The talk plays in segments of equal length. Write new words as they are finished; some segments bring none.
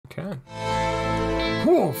Okay.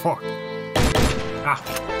 Oh, fuck. Ah.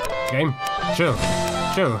 Game. Chill.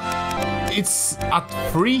 Chill. It's at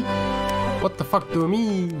 3? What the fuck do you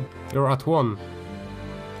mean? You're at 1.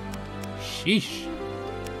 Sheesh.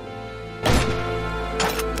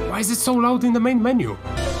 Why is it so loud in the main menu?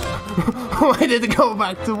 Why did it go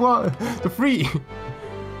back to 1? To 3?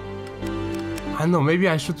 I don't know, maybe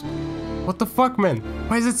I should... What the fuck, man?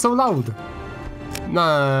 Why is it so loud?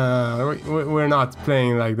 Nah, we're not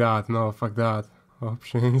playing like that. No, fuck that.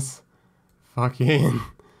 Options. Fucking...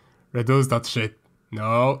 Reduce that shit.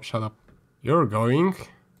 No, shut up. You're going...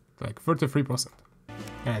 like 33%.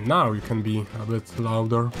 And now you can be a bit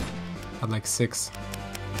louder. At like 6.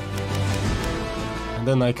 And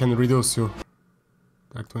then I can reduce you.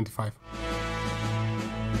 Like 25.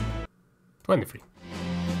 23.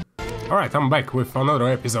 Alright, I'm back with another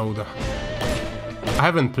episode. I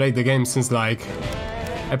haven't played the game since like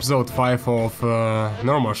episode 5 of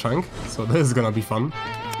normal Shank, so this is gonna be fun.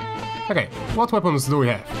 Okay, what weapons do we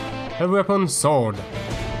have? Heavy weapon, sword.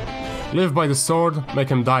 Live by the sword, make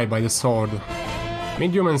him die by the sword.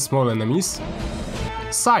 Medium and small enemies.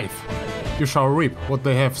 Scythe. You shall reap what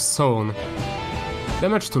they have sown.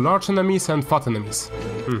 Damage to large enemies and fat enemies.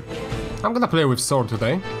 I'm gonna play with sword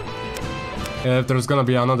today. If there's gonna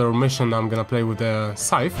be another mission, I'm gonna play with the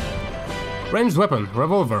scythe. Ranged weapon,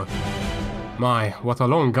 revolver. My, what a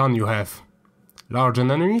long gun you have. Large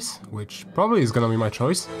enemies, which probably is gonna be my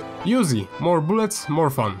choice. Uzi, more bullets, more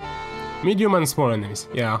fun. Medium and small enemies.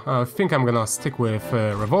 Yeah, I think I'm gonna stick with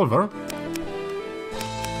revolver.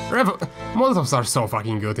 Molotovs are so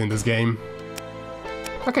fucking good in this game.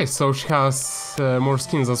 Okay, so she has more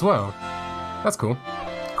skins as well. That's cool.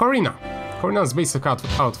 Corina. Corina's basic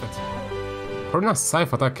outfit. Corina's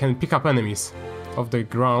scythe attack can pick up enemies off the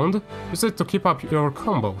ground. Use it to keep up your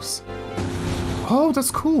combos. Oh,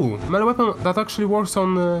 that's cool. Melee weapon that actually works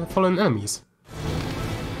on fallen enemies.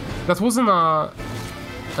 That wasn't a...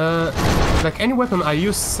 like any weapon I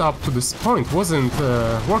used up to this point wasn't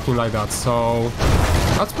working like that, so...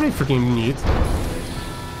 That's pretty freaking neat.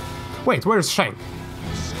 Wait, where's Shank?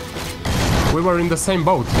 We were in the same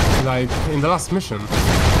boat, like in the last mission.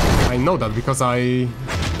 I know that because I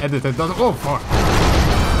edited that. Oh fuck!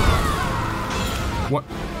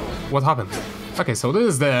 What happened? Okay, so this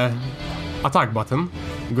is the attack button.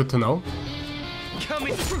 Good to know.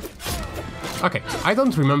 Okay, I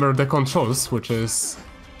don't remember the controls, which is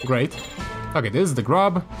great. Okay, this is the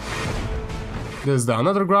grab. This is the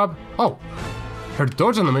another grab. Oh! Her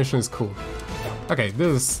dodge animation is cool. Okay, this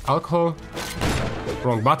is alcohol.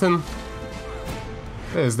 Wrong button.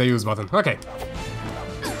 This is the use button. Okay.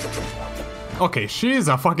 Okay, she is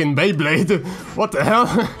a fucking Beyblade. What the hell?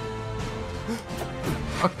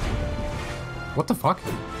 What the fuck?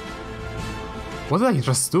 What did I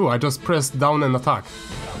just do? I just pressed down and attack.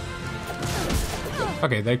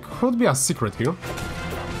 Okay, there could be a secret here.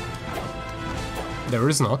 There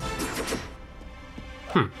is not.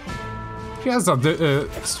 She has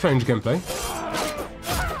a strange gameplay.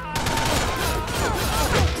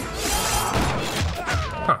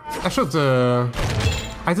 Huh, I should...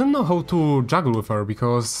 I don't know how to juggle with her,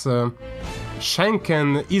 because Shank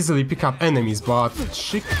can easily pick up enemies, but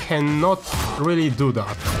she cannot really do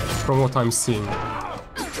that, from what I'm seeing.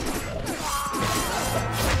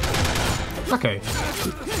 Okay.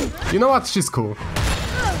 You know what? She's cool.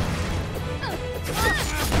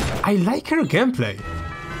 I like her gameplay.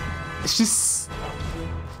 She's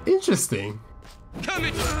interesting.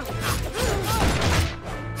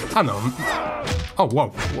 I know. Oh wow,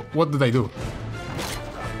 what did I do?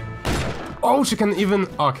 Oh, she can even...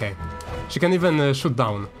 Okay. She can even shoot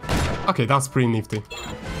down. Okay, that's pretty nifty.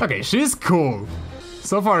 Okay, she's cool.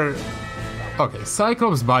 So far... Okay,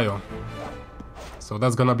 Cyclops Bio. So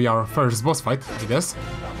that's gonna be our first boss fight, I guess.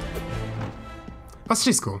 But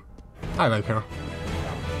she's cool. I like her.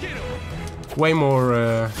 Way more...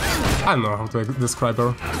 I don't know how to describe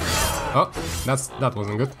her. Oh, that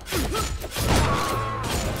wasn't good.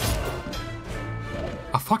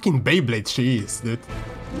 A fucking Beyblade she is, dude.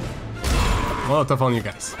 Molotov on you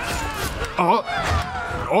guys. Oh!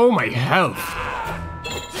 Oh my health!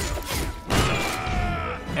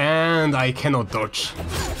 And I cannot dodge.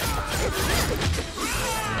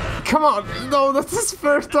 Come on! No, that's his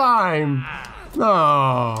first time!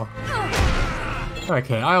 No!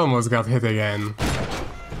 Okay, I almost got hit again.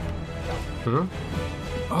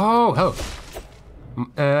 Oh, health.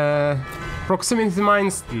 Proximity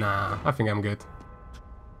mines? Nah, I think I'm good.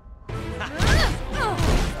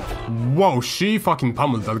 Whoa, she fucking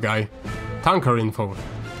pummeled that guy. Tanker info.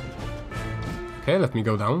 Okay, let me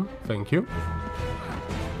go down. Thank you.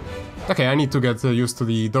 Okay, I need to get used to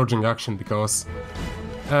the dodging action because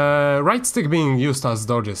Right stick being used as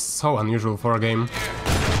dodge is so unusual for a game.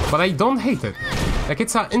 But I don't hate it. Like,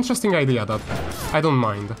 it's an interesting idea that I don't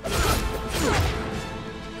mind.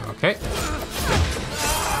 Okay.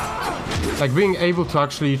 Like, being able to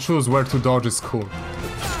actually choose where to dodge is cool.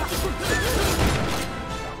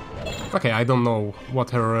 Okay, I don't know what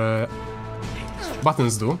her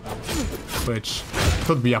buttons do, which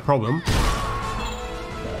could be a problem.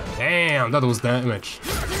 Damn, that was damage.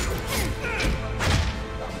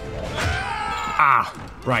 Ah,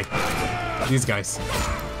 right. These guys.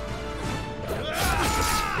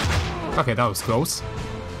 Okay, that was close.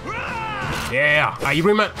 Yeah, I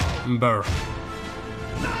remember.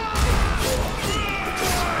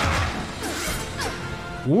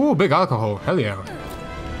 Ooh, big alcohol. Hell yeah.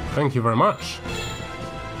 Thank you very much.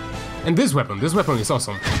 And this weapon is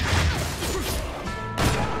awesome.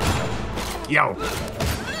 Yo.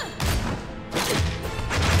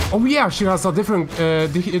 Oh yeah, she has a different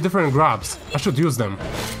grabs. I should use them.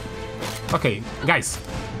 Okay, guys.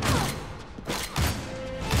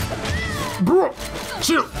 Bro,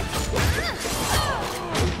 chill.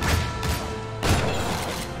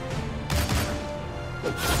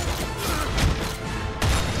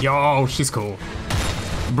 Yo, she's cool.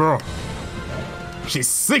 Bro, she's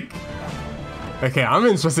sick. Okay, I'm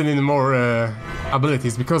interested in more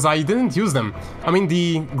abilities because I didn't use them. I mean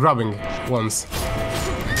the grabbing ones.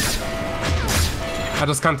 I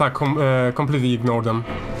just can't completely ignore them.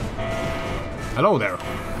 Hello there.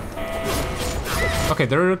 Okay,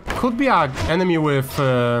 there could be an enemy with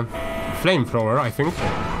flamethrower, I think.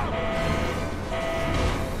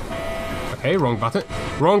 Okay, wrong button.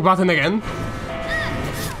 Wrong button again.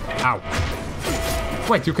 Ow.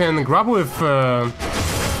 Wait, you can grab with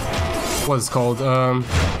what's it called?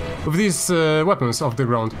 With these weapons off the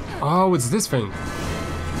ground. Oh, it's this thing.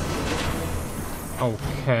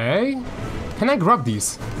 Okay. Can I grab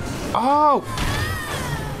these? Oh!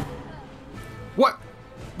 What?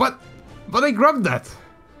 But I grabbed that!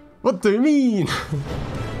 What do you mean?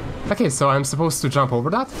 Okay, so I'm supposed to jump over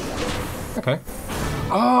that? Okay.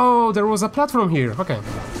 Oh, there was a platform here. Okay.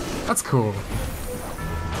 That's cool.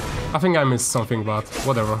 I think I missed something, but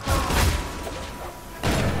whatever.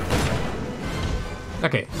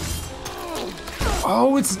 Okay.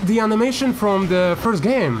 Oh, it's the animation from the first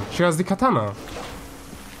game. She has the katana.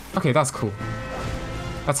 Okay, that's cool.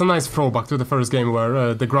 That's a nice throwback to the first game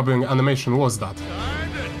where the grabbing animation was that.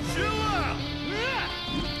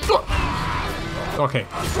 Okay,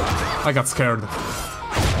 I got scared.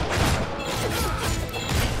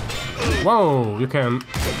 Whoa, you can...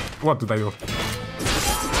 What did I do?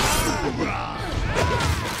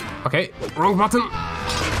 Okay, wrong button.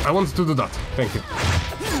 I wanted to do that. Thank you.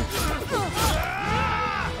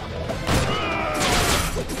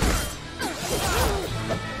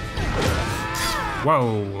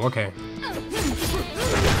 Whoa, okay.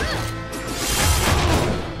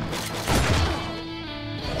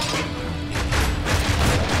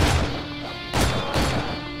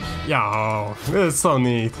 Yeah, it's so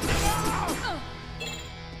neat.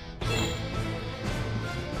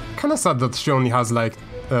 Kinda sad that she only has like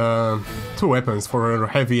 2 weapons for her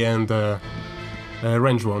heavy and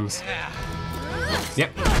range ones.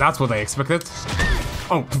 Yep, that's what I expected.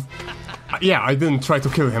 Oh, yeah, I didn't try to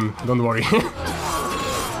kill him, don't worry.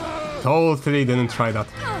 Totally didn't try that.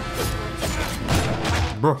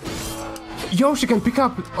 Bro. Yo, she can pick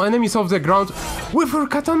up enemies off the ground with her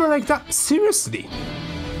katana like that? Seriously?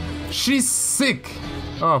 She's sick!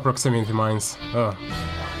 Oh, proximity mines. Oh,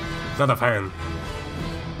 not a fan.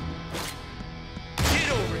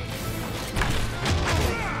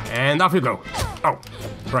 And off you go. Oh,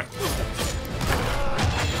 right.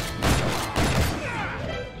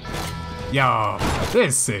 Yeah, this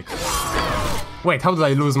is sick. Wait, how did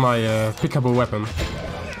I lose my pickable weapon?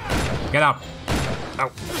 Get up.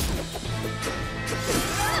 Ow.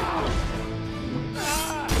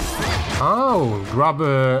 Oh, grab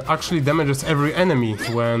actually damages every enemy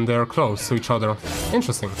when they're close to each other.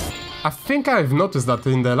 Interesting. I think I've noticed that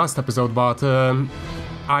in the last episode, but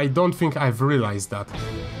I don't think I've realized that.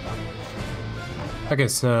 Okay,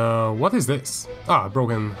 so what is this? Ah,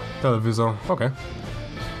 broken televisor. Okay.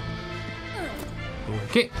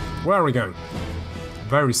 Okay, where are we going?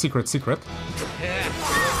 Very secret.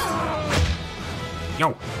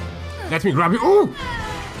 Yo, let me grab you. Ooh!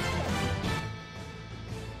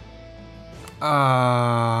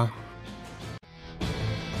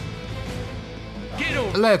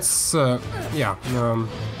 Let's, yeah,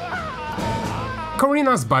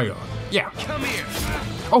 Corinas bio. Yeah. Come here.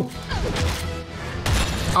 Oh.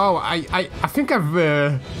 Oh, I think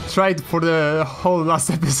I've tried for the whole last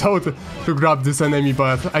episode to grab this enemy,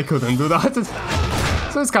 but I couldn't do that.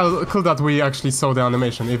 So it's kind of cool that we actually saw the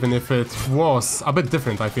animation, even if it was a bit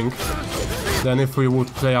different, I think, than if we would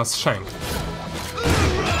play as Shank.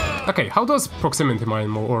 Okay, how does proximity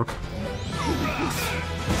mine work?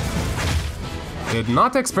 Did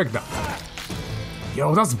not expect that.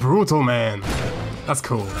 Yo, that's brutal, man. That's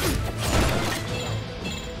cool.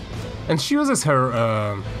 And she uses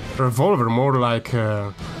her revolver more like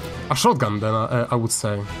a shotgun than I would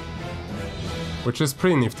say. Which is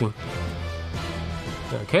pretty nifty.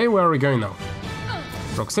 Okay, where are we going now?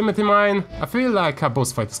 Proximity mine. I feel like a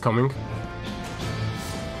boss fight is coming.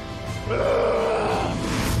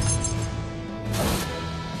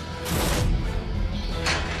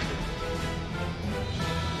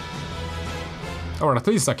 Or at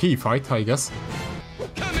least a key fight, I guess.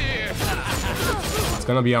 It's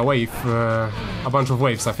gonna be a wave, a bunch of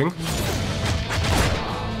waves, I think.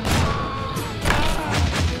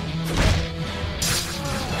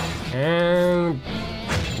 And...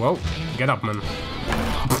 well, get up, man.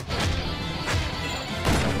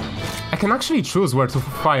 I can actually choose where to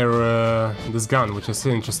fire this gun, which is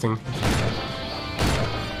interesting.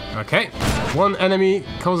 Okay, one enemy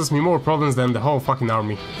causes me more problems than the whole fucking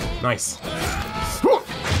army. Nice.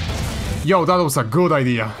 Yo, that was a good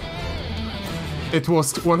idea. It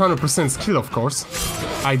was 100% skill, of course.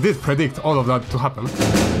 I did predict all of that to happen.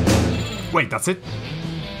 Wait, that's it?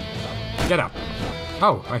 Get up.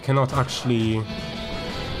 Oh, I cannot actually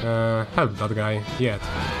help that guy yet.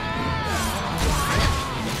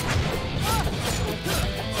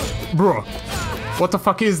 Bro, what the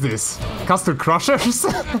fuck is this? Castle Crushers?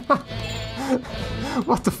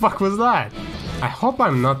 What the fuck was that? I hope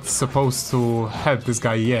I'm not supposed to help this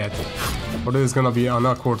guy yet, or this is gonna be an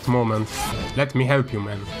awkward moment. Let me help you,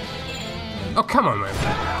 man. Oh, come on, man.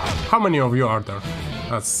 How many of you are there?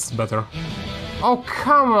 That's better. Oh,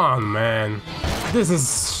 come on, man. This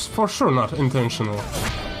is for sure not intentional,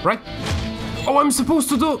 right? Oh, I'm supposed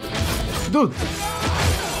to do... Dude,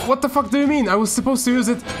 what the fuck do you mean? I was supposed to use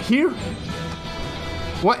it here?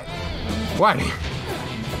 What? Why?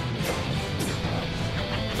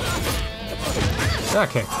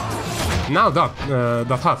 Okay, now that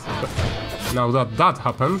that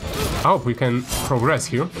happened, I hope we can progress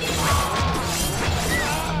here.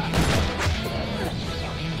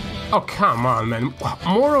 Oh, come on, man,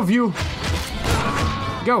 more of you.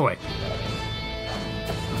 Go away.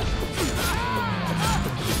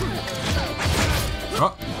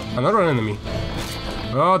 Oh, another enemy.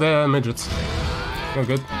 Oh, they're midgets. Oh,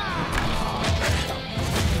 good.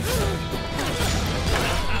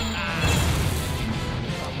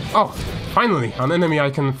 Oh, finally, an enemy I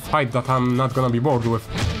can fight that I'm not gonna be bored with.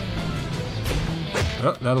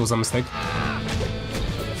 Oh, that was a mistake.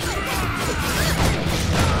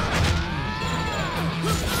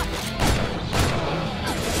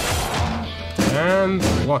 And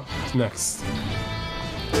what next?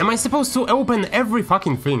 Am I supposed to open every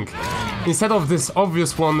fucking thing instead of this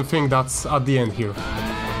obvious one thing that's at the end here?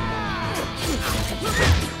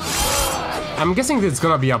 I'm guessing it's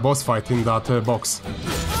gonna be a boss fight in that box.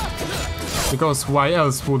 Because why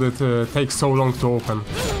else would it take so long to open,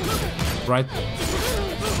 right?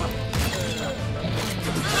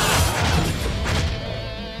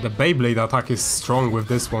 The Beyblade attack is strong with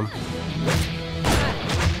this one.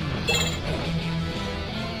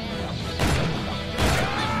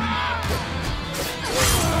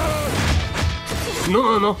 No,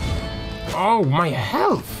 no, no! Oh, my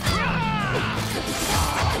health!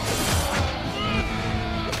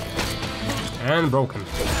 And broken.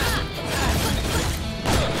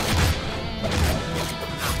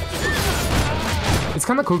 It's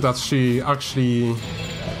kinda cool that she actually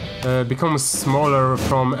becomes smaller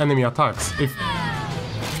from enemy attacks. If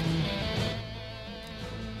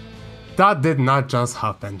that did not just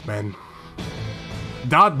happen, man.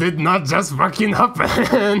 That did not just fucking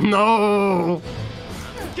happen. No!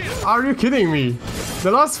 Are you kidding me?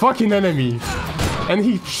 The last fucking enemy. And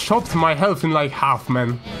he chopped my health in like half,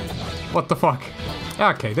 man. What the fuck?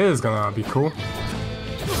 Okay, this is gonna be cool.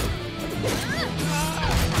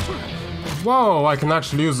 Whoa, I can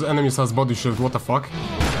actually use enemies as body shield, what the fuck?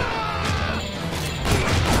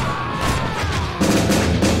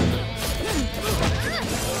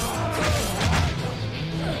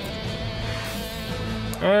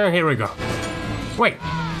 And here we go. Wait,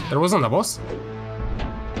 there wasn't a boss?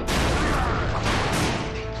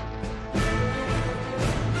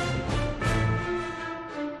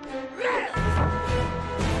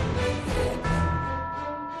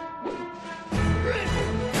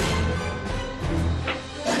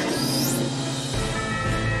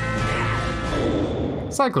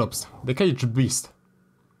 Cyclops, the caged beast.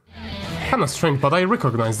 Kinda strange, but I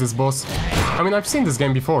recognize this boss. I mean, I've seen this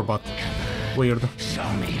game before, but weird.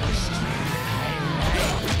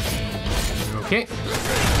 Okay.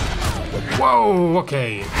 Whoa,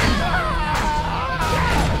 okay.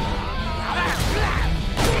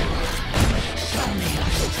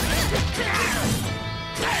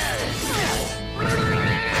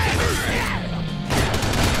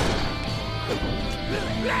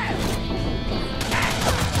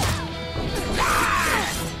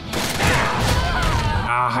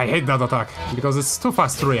 I hate that attack, because it's too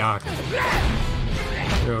fast to react.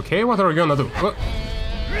 Okay, what are we gonna do?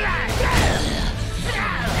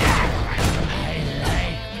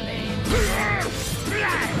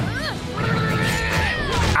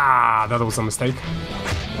 Ah, that was a mistake.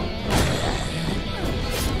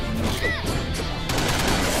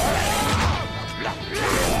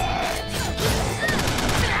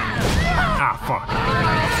 Ah, fuck.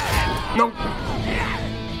 No!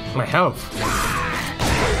 My health.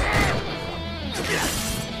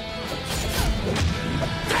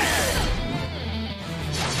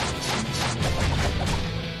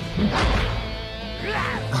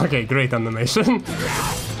 Okay, great animation.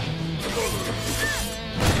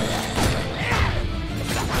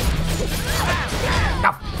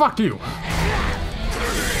 Ah, fuck you!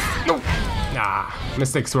 No! Ah,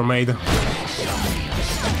 mistakes were made.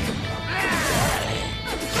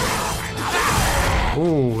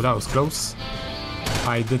 Ooh, that was close.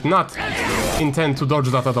 I did not intend to dodge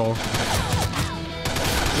that at all.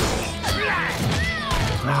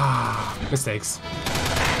 Ah, mistakes.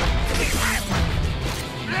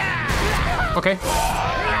 Okay.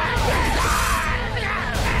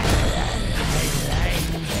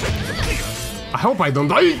 I hope I don't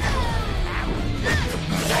die!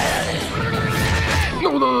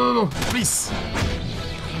 No, no, no, no, please!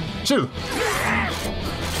 Chill!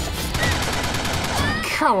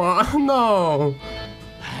 Come on, no!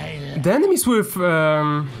 The enemies with,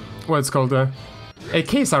 what it's called,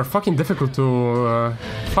 AKs are fucking difficult to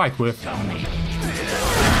fight with.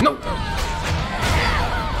 No!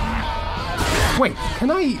 Wait, can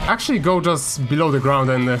I actually go just below the ground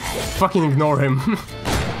and fucking ignore him?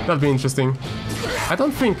 That'd be interesting. I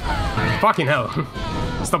don't think... Fucking hell.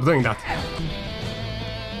 Stop doing that.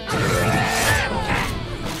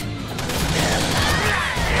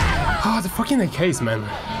 Oh, the fucking AKs, man.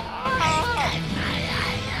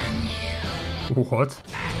 What?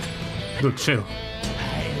 Dude, chill.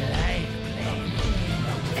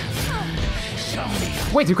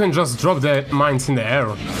 Wait, you can just drop the mines in the air.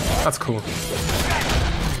 That's cool.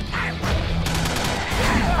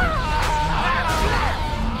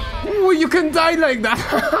 Ooh, you can die like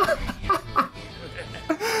that!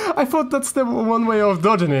 I thought that's the one way of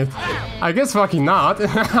dodging it. I guess fucking not.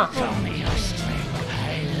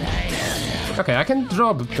 Okay, I can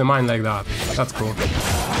drop the mine like that. That's cool.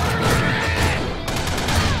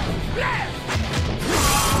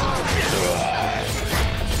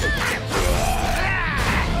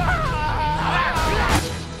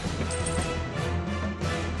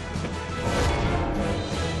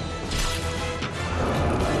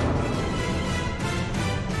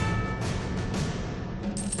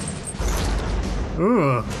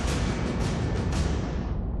 Ugh.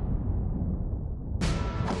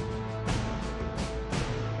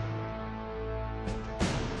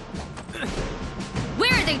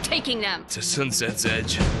 Where are they taking them? To Sunset's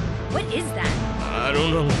Edge. What is that? I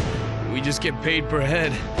don't know. We just get paid per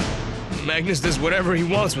head. Magnus does whatever he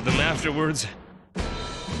wants with them afterwards.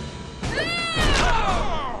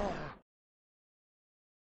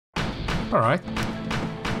 Alright.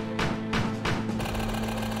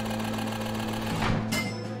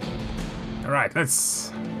 Alright,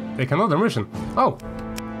 let's take another mission. Oh,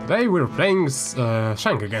 today we're playing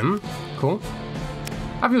Shank again. Cool.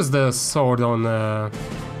 I've used the sword on...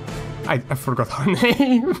 I forgot her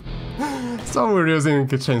name. So we're using a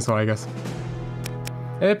chainsaw, I guess.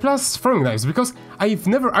 Plus throwing knives, because I've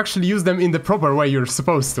never actually used them in the proper way you're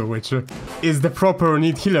supposed to, which is the proper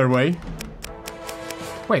need healer way.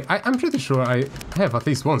 Wait, I'm pretty sure I have at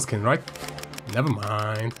least one skin, right? Never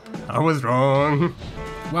mind, I was wrong.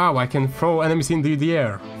 Wow, I can throw enemies into the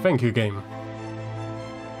air. Thank you, game.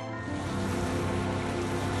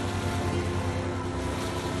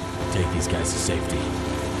 Take these guys to safety.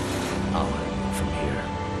 I'll move from here.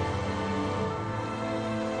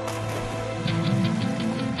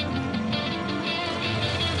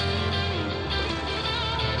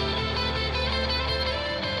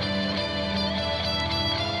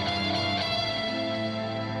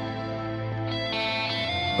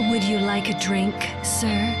 Would you like a drink,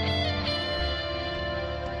 sir?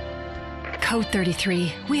 Code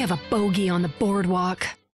 33. We have a bogey on the boardwalk.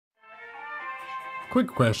 quick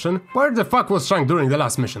question. Where the fuck was Shank during the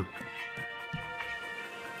last mission?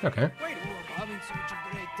 Okay.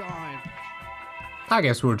 I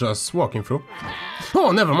guess we're just walking through.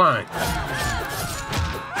 Oh, never mind.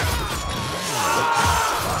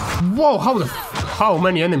 Whoa, how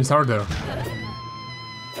many enemies are there?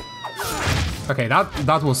 Okay,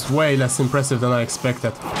 that was way less impressive than I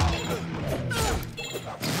expected.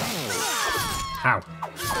 Ow.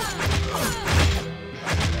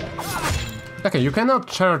 Okay, you cannot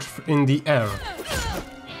charge in the air.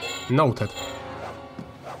 Noted.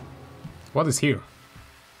 What is here?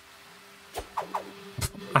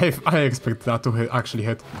 I expect that to actually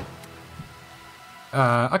hit.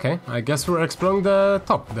 Okay, I guess we're exploring the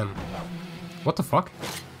top then. What the fuck?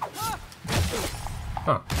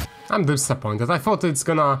 Oh, I'm disappointed. I thought it's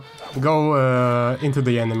gonna go into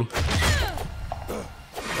the enemy.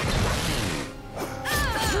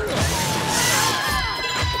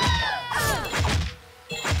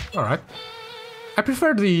 Alright. I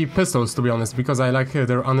prefer the pistols, to be honest, because I like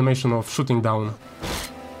their animation of shooting down.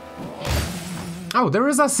 Oh, there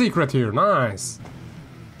is a secret here. Nice.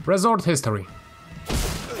 Resort history.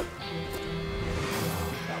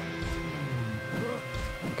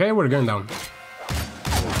 Okay, we're going down.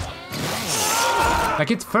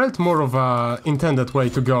 Like, it felt more of a intended way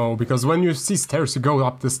to go, because when you see stairs, you go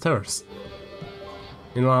up the stairs.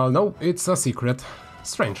 You know, no, it's a secret.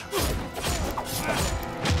 Strange.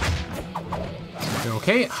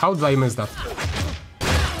 Okay, how did I miss that?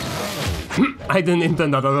 I didn't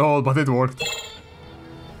intend that at all, but it worked.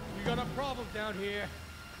 We got a problem down here.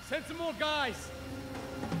 Send some more guys.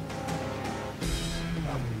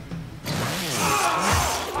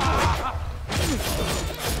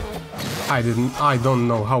 I don't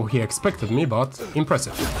know how he expected me, but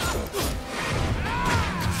impressive.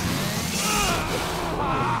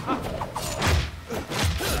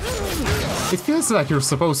 It feels like you're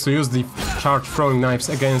supposed to use the charge throwing knives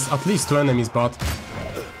against at least 2 enemies, but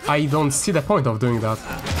I don't see the point of doing that.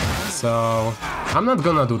 So I'm not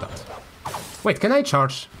gonna do that. Wait, can I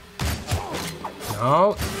charge?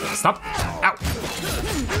 No. Stop. Ow.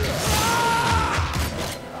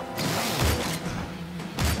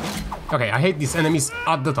 Okay, I hate these enemies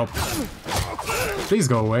at the top. Please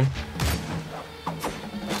go away.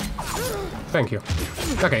 Thank you.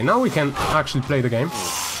 Okay, now we can actually play the game.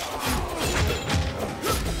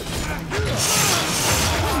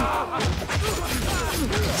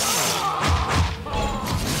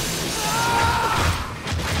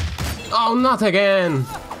 Oh, not again!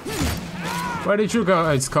 Where did you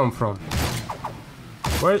guys come from?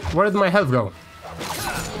 Where did my health go?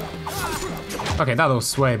 Okay, that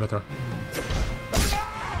was way better.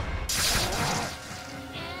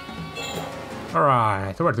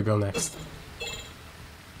 Alright, where to go next?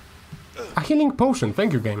 A healing potion,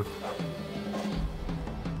 thank you, game.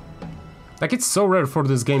 Like, it's so rare for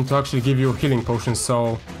this game to actually give you healing potions,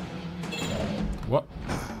 so... What?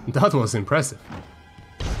 That was impressive.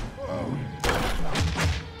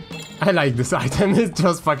 I like this item, it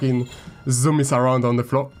just fucking zoomies around on the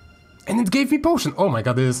floor. And it gave me potion! Oh my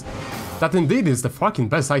god, that indeed is the fucking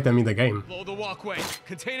best item in the game. Blow the walkway.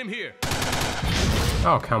 Contain him here.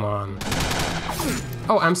 Oh, come on.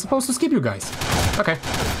 Oh, I'm supposed to skip you guys. Okay.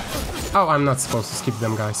 Oh, I'm not supposed to skip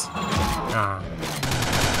them, guys. Ah.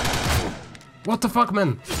 What the fuck,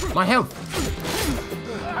 man? My health!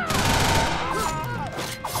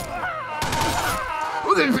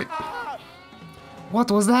 What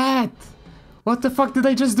was that? What the fuck did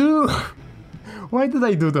I just do? Why did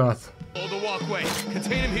I do that? Blow the walkway.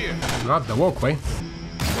 Contain him here. Not the walkway.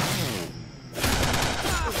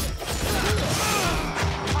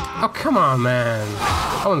 Oh, come on, man.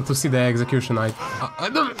 I wanted to see the execution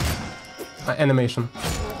animation.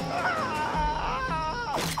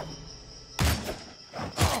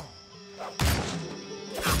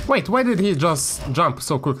 Wait, why did he just jump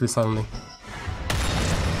so quickly suddenly?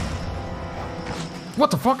 What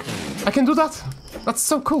the fuck? I can do that? That's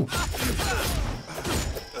so cool.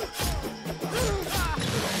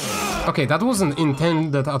 Okay, that wasn't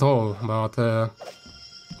intended at all, but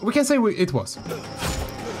we can say it was.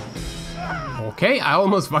 Okay, I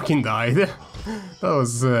almost fucking died. That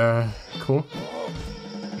was cool.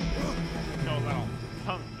 No little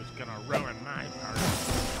punk is gonna ruin my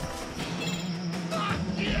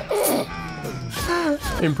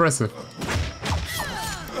party. Impressive.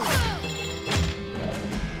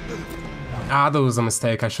 Ah, that was a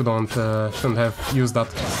mistake. I shouldn't have used that.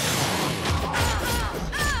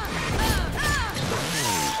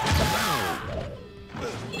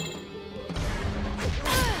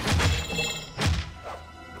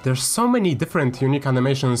 There's so many different unique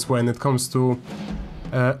animations when it comes to...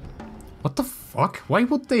 what the fuck? Why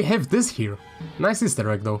would they have this here? Nice Easter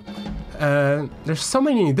egg though. There's so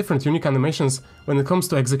many different unique animations when it comes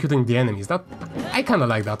to executing the enemies. That I kinda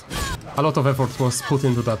like that. A lot of effort was put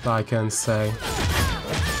into that, I can say.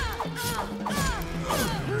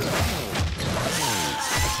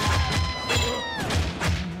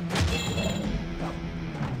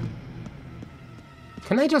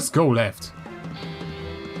 Can I just go left?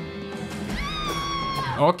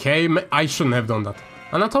 Okay, I shouldn't have done that.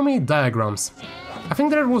 Anatomy diagrams. I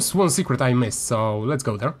think there was one secret I missed, so let's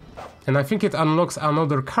go there. And I think it unlocks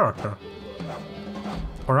another character.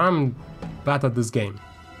 Or I'm bad at this game.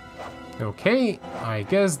 Okay, I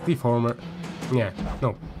guess the former... Yeah,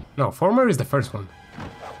 no, former is the first one.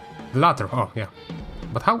 The latter, oh yeah.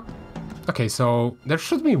 But how? Okay, so there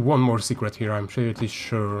should be one more secret here, I'm pretty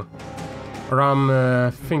sure. Or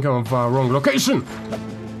I'm thinking of a wrong location!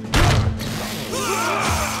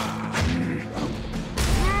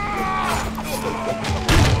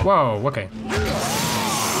 Whoa, okay.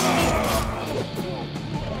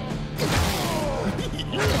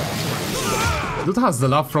 Dude has the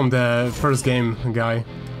laugh from the first game guy.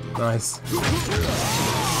 Nice.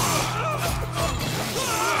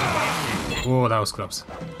 Whoa, that was close.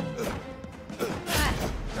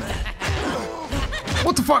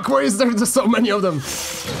 What the fuck? Why is there so many of them?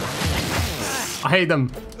 I hate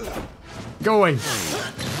them. Go away.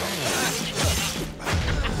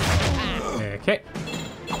 Okay.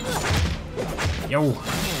 Yo.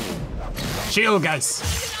 Chill, guys.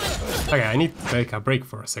 Okay, I need to take a break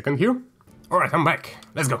for a second here. Alright, I'm back.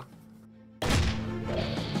 Let's go.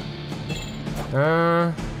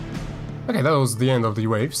 Okay, that was the end of the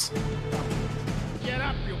waves. Get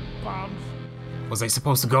up, you bums. Was I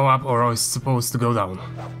supposed to go up or was I supposed to go down?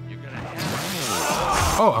 You're gonna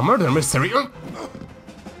have... Oh, a murder mystery.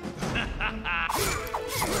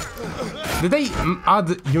 Did they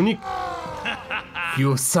add unique...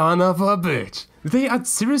 You son of a bitch. Did they add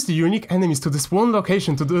seriously unique enemies to this one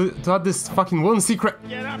location to add this fucking one secret?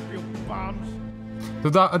 Get up, you bums.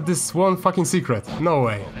 To add this one fucking secret? No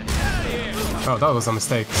way. Oh, that was a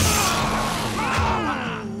mistake.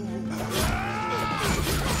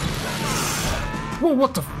 Whoa,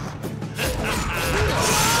 what the...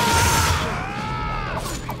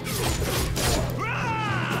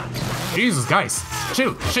 Jesus, guys.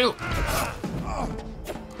 Chill, chill.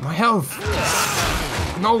 My health.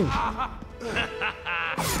 No.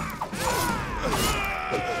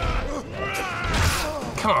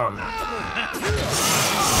 Come on.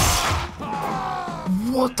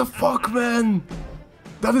 What the fuck, man?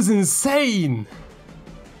 That is insane.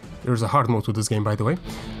 There's a hard mode to this game, by the way.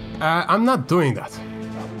 I'm not doing that.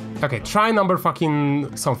 Okay, try number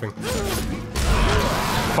fucking something.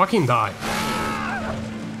 Fucking die.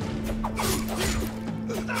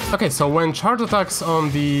 Okay, so when charge attacks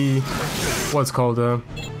on the... What's called?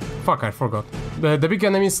 Fuck, I forgot. The big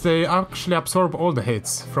enemies, they actually absorb all the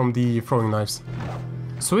hits from the throwing knives.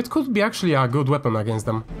 So it could be actually a good weapon against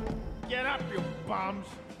them. Get up, you bums.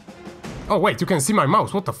 Oh wait, you can see my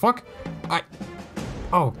mouse, what the fuck?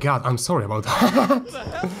 Oh god, I'm sorry about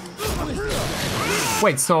that.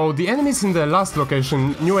 Wait, so the enemies in the last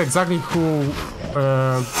location knew exactly who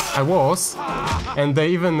I was, and they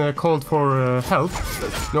even called for help.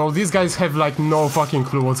 No, these guys have like no fucking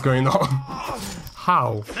clue what's going on.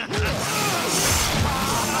 How?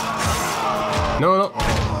 No.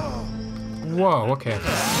 Whoa, okay.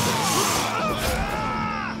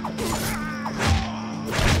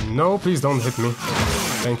 No, please don't hit me.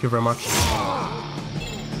 Thank you very much.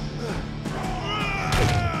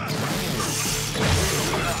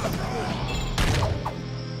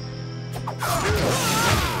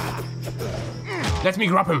 Let me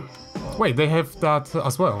grab him! Wait, they have that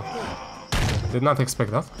as well. Did not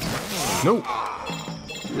expect that. No!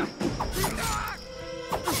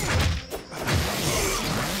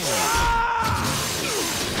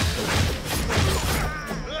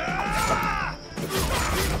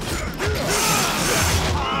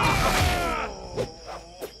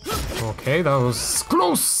 Okay, that was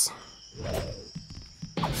close!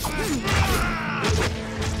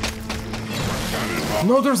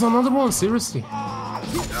 No, there's another one, seriously.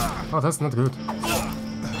 Oh, that's not good.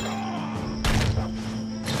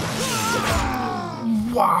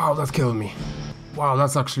 Wow, that killed me. Wow,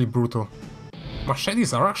 that's actually brutal.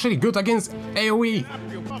 Machetes are actually good against AoE.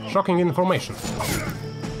 Shocking information.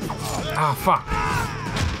 Ah, fuck.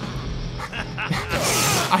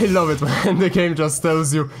 I love it when the game just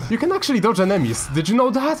tells you, you can actually dodge enemies. Did you know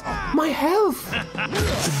that? My health!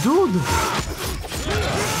 Dude!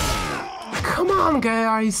 Come on,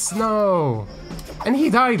 guys, no! And he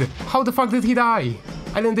died! How the fuck did he die?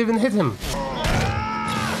 I didn't even hit him.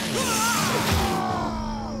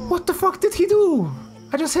 he do?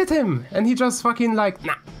 I just hit him, and he just fucking like,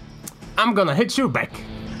 nah, I'm gonna hit you back.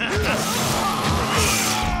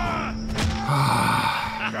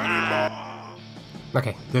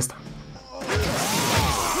 Okay, this time.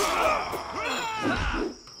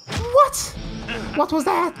 What? What was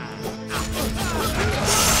that?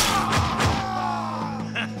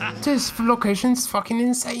 This location's fucking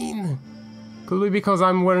insane. Could be because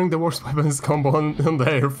I'm wearing the worst weapons combo on the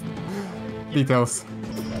air. Details.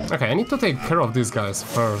 Okay, I need to take care of these guys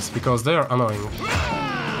first, because they are annoying.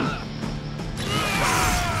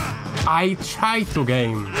 I tried to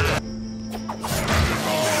game.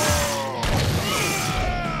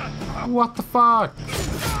 What the fuck?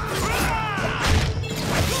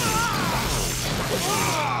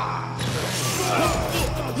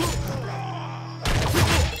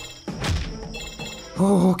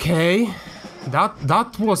 Okay.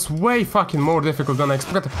 That was way fucking more difficult than I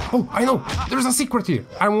expected. Oh, I know! There's a secret here!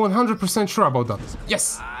 I'm 100% sure about that.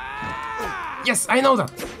 Yes! Yes, I know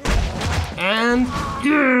that! And...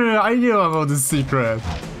 yeah, I knew about this secret.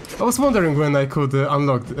 I was wondering when I could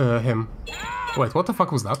unlock him. Wait, what the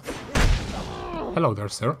fuck was that? Hello there,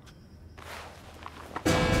 sir.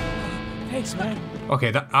 Thanks, man.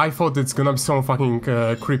 Okay, I thought it's gonna be some fucking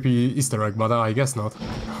creepy Easter egg, but I guess not.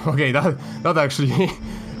 Okay, that actually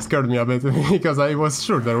scared me a bit, because I was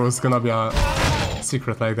sure there was gonna be a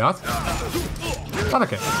secret like that. But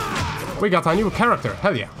okay, we got a new character,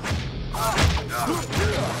 hell yeah.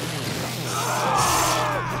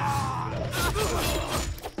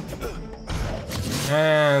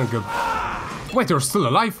 And good. Wait, you're still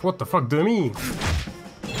alive? What the fuck do you mean?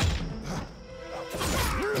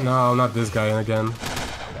 No, not this guy again.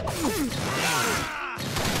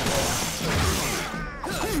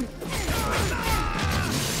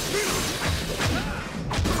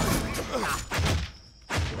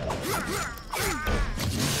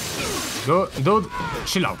 Dude,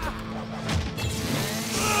 chill out.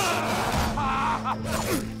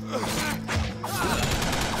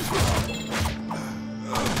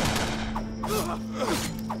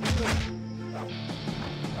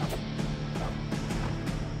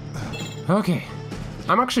 Okay,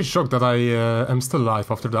 I'm actually shocked that I am still alive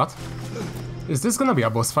after that. Is this gonna be a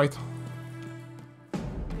boss fight?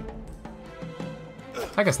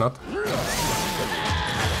 I guess not.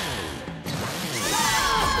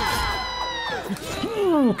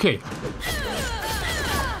 Okay.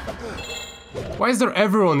 Why is there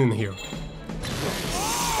everyone in here?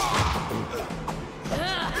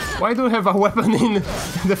 Why do you have a weapon in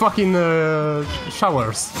the fucking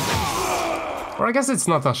showers? Or I guess it's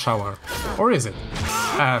not a shower. Or is it?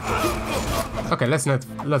 Okay, let's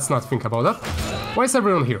not think about that. Why is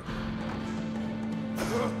everyone here?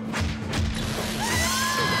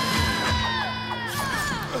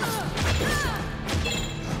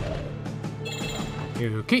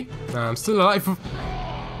 Okay, I'm still alive.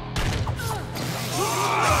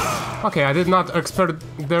 Okay, I did not expect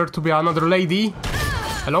there to be another lady.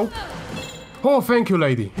 Hello? Oh, thank you,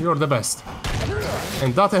 lady. You're the best.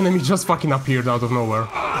 And that enemy just fucking appeared out of nowhere.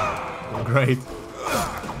 Great.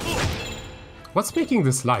 What's making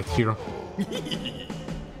this light here?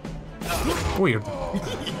 Weird.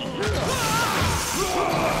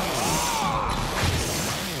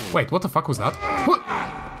 Wait, what the fuck was that? What?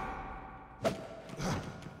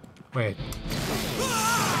 Wait.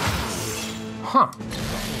 Huh.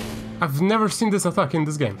 I've never seen this attack in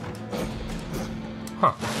this game.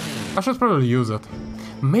 Huh. I should probably use it.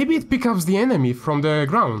 Maybe it picks up the enemy from the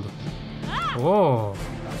ground. Oh.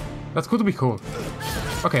 That could be cool.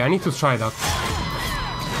 Okay, I need to try that.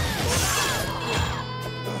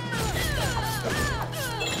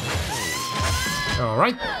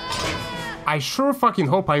 Alright. I sure fucking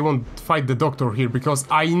hope I won't fight the doctor here, because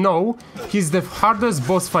I know he's the hardest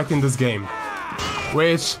boss fight in this game.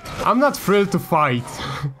 Which I'm not thrilled to fight.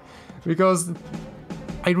 Because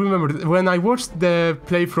I remember when I watched the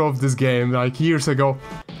playthrough of this game like years ago,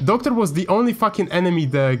 Doctor was the only fucking enemy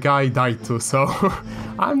the guy died to, so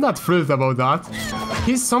I'm not thrilled about that.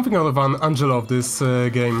 He's something out of an angel of this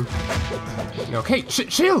game. Okay,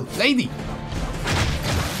 chill, lady!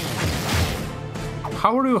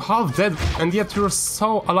 How are you half dead and yet you're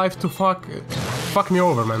so alive to fuck me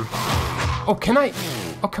over, man? Oh, can I?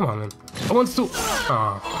 Oh, come on, man. I want to...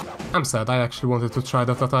 Ah, I'm sad. I actually wanted to try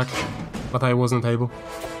that attack, but I wasn't able.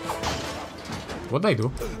 What'd I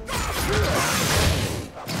do?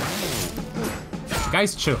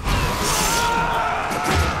 Guys, chill.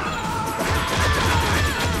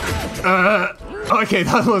 Okay,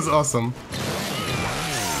 that was awesome.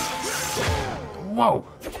 Whoa.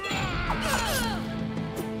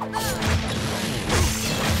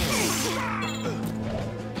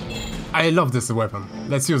 I love this weapon.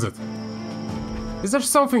 Let's use it. Is there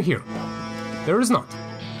something here? There is not.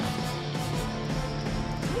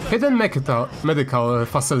 Hidden medical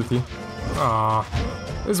facility. Ah,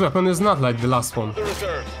 this weapon is not like the last one.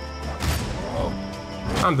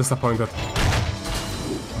 I'm disappointed.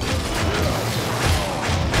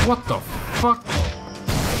 What the fuck?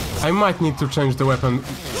 I might need to change the weapon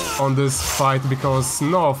on this fight because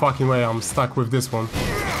no fucking way I'm stuck with this one.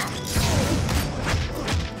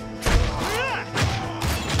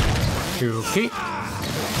 Okay.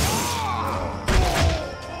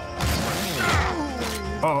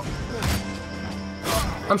 Oh.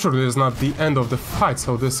 I'm sure this is not the end of the fight,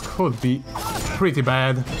 so this could be pretty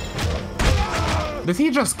bad. Did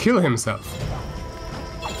he just kill himself?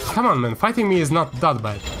 Come on, man, fighting me is not that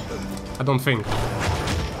bad. I don't think.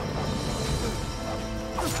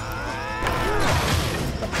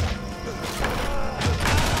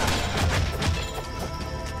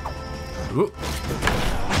 Ooh.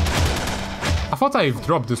 I thought I've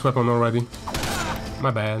dropped this weapon already.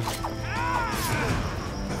 My bad.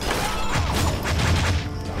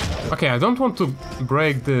 Okay, I don't want to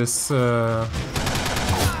break this... Oh,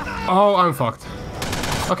 I'm fucked.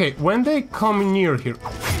 Okay, when they come near here...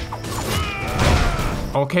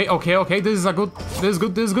 Okay, okay, okay, this is a good... This is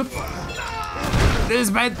good, this is good. This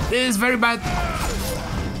is bad, this is very bad.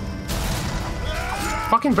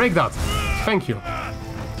 Fucking break that. Thank you.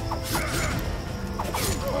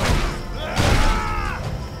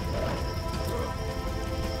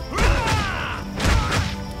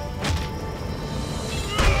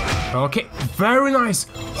 Okay, very nice.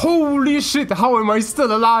 Holy shit, how am I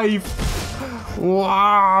still alive?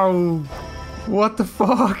 Wow. What the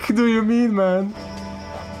fuck do you mean, man?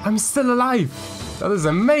 I'm still alive. That is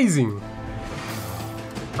amazing.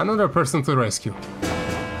 Another person to rescue.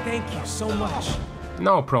 Thank you so much.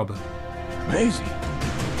 No problem. Maisie,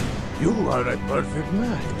 you are a perfect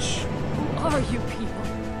match. Who are you people?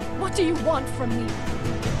 What do you want from me?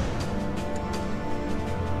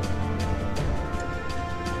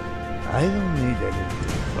 I don't need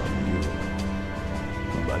anything from you.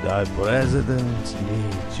 But our president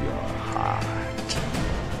needs your heart.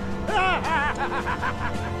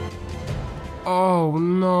 Oh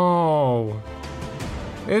no.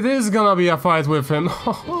 It is gonna be a fight with him.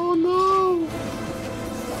 Oh no.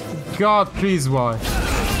 God, please, why?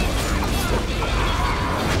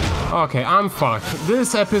 Okay, I'm fucked.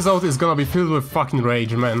 This episode is gonna be filled with fucking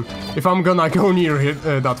rage, man. If I'm gonna go near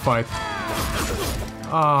that fight.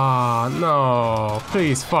 Ah, no.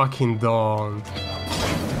 Please fucking don't.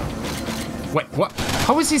 Wait, what?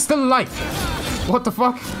 How is he still alive? What the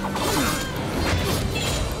fuck?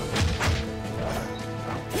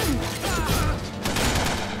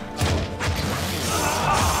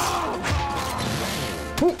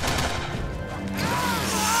 Ooh.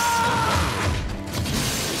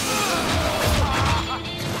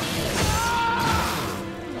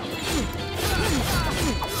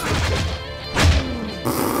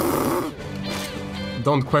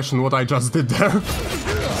 Don't question what I just did there.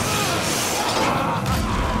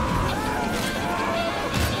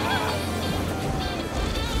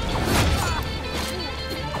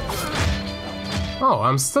 Oh,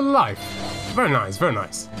 I'm still alive. Very nice, very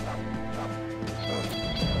nice.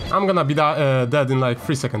 I'm gonna be dead in like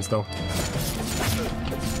 3 seconds though.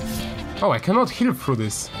 Oh, I cannot heal through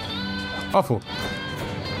this. Awful.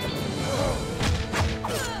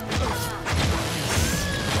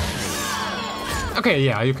 Okay,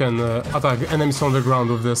 yeah, you can attack enemies on the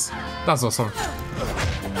ground with this. That's awesome.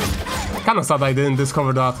 Kinda sad I didn't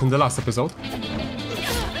discover that in the last episode.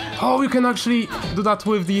 Oh, you can actually do that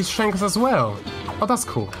with these Shanks as well. Oh, that's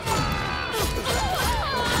cool.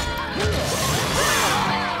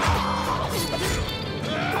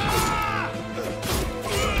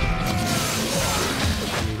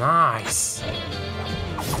 Nice.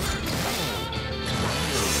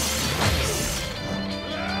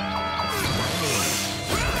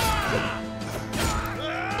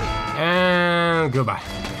 And goodbye.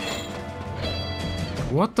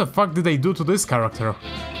 What the fuck did they do to this character?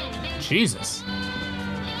 Jesus.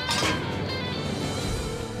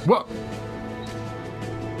 What?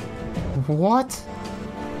 What?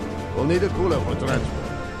 We'll need a cooler for transport.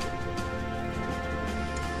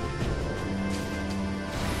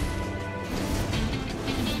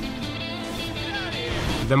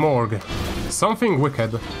 The morgue. Something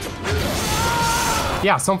wicked.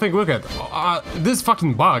 Yeah, something wicked. This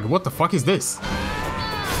fucking bug. What the fuck is this?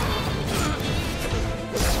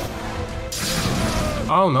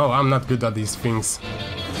 Oh no, I'm not good at these things.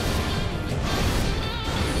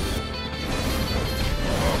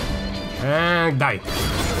 And die.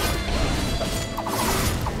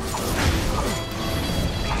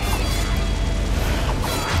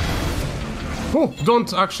 Oh,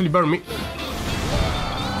 don't actually burn me.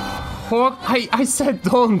 What? I said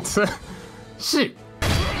don't. Shit.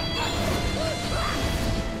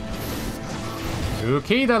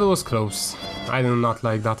 Okay, that was close. I do not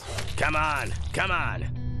like that. Come on, come on.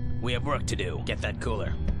 We have work to do. Get that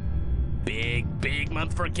cooler. Big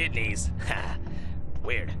month for kidneys. Ha.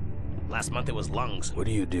 Weird. Last month it was lungs. What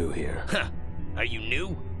do you do here? Huh. Are you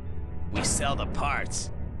new? We sell the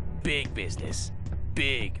parts. Big business.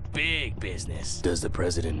 Big business. Does the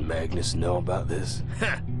President Magnus know about this?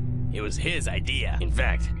 Huh. It was his idea. In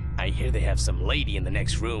fact, I hear they have some lady in the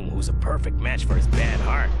next room who's a perfect match for his bad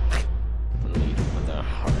heart. Lead with a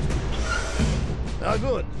heart. Now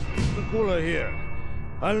good. The cooler here.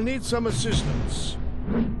 I'll need some assistance.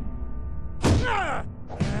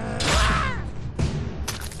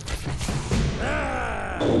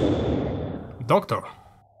 Doctor.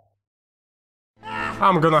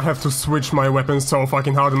 I'm gonna have to switch my weapons so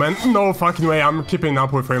fucking hard, man. No fucking way I'm keeping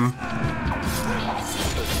up with him.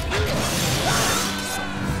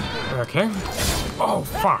 Okay. Oh,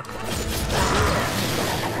 fuck.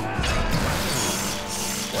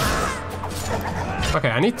 Okay,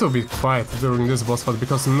 I need to be quiet during this boss fight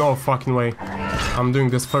because no fucking way I'm doing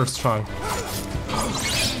this first try.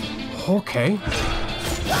 Okay.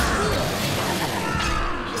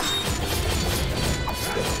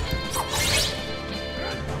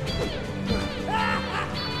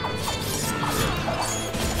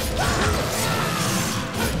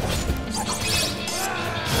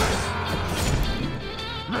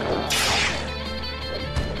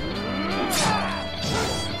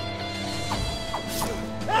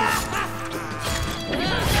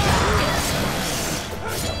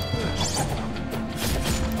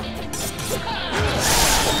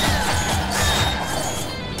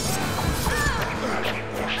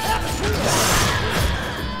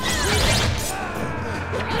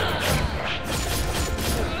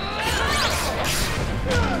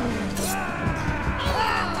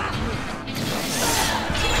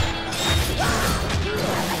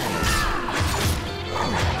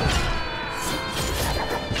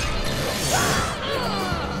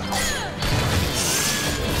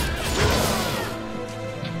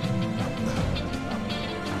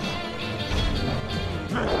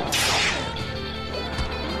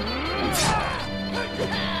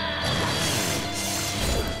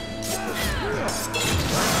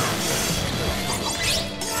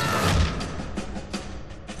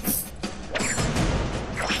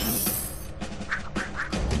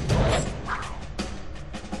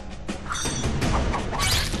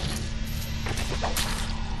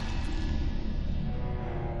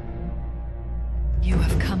 You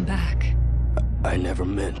have come back. I never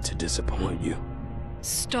meant to disappoint you.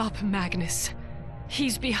 Stop, Magnus.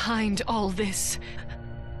 He's behind all this.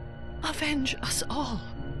 Avenge us all.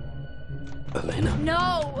 Elena,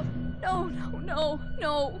 No! No, no, no,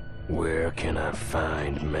 no. where can I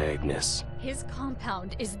find Magnus? His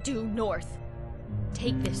compound is due north.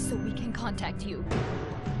 Take this so we can contact you.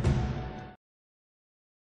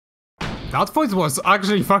 That fight was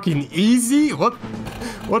actually fucking easy?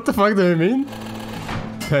 What the fuck do you mean?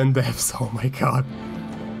 10 deaths, oh my god.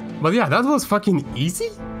 But yeah, that was fucking easy?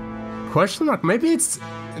 Question mark, maybe it's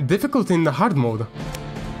difficult in the hard mode.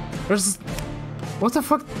 There's... What the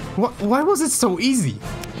fuck? Why was it so easy?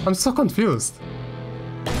 I'm so confused.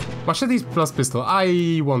 Machete plus pistol,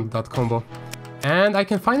 I want that combo. And I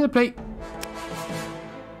can finally play...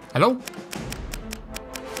 Hello?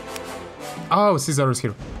 Oh, Caesar is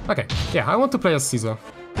here. Okay, yeah, I want to play as Caesar.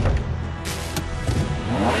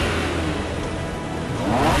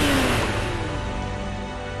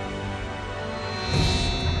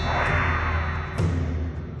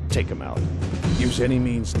 Take him out. Use any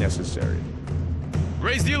means necessary.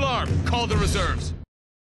 Raise the alarm. Call the reserves.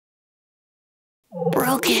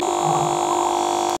 Broken.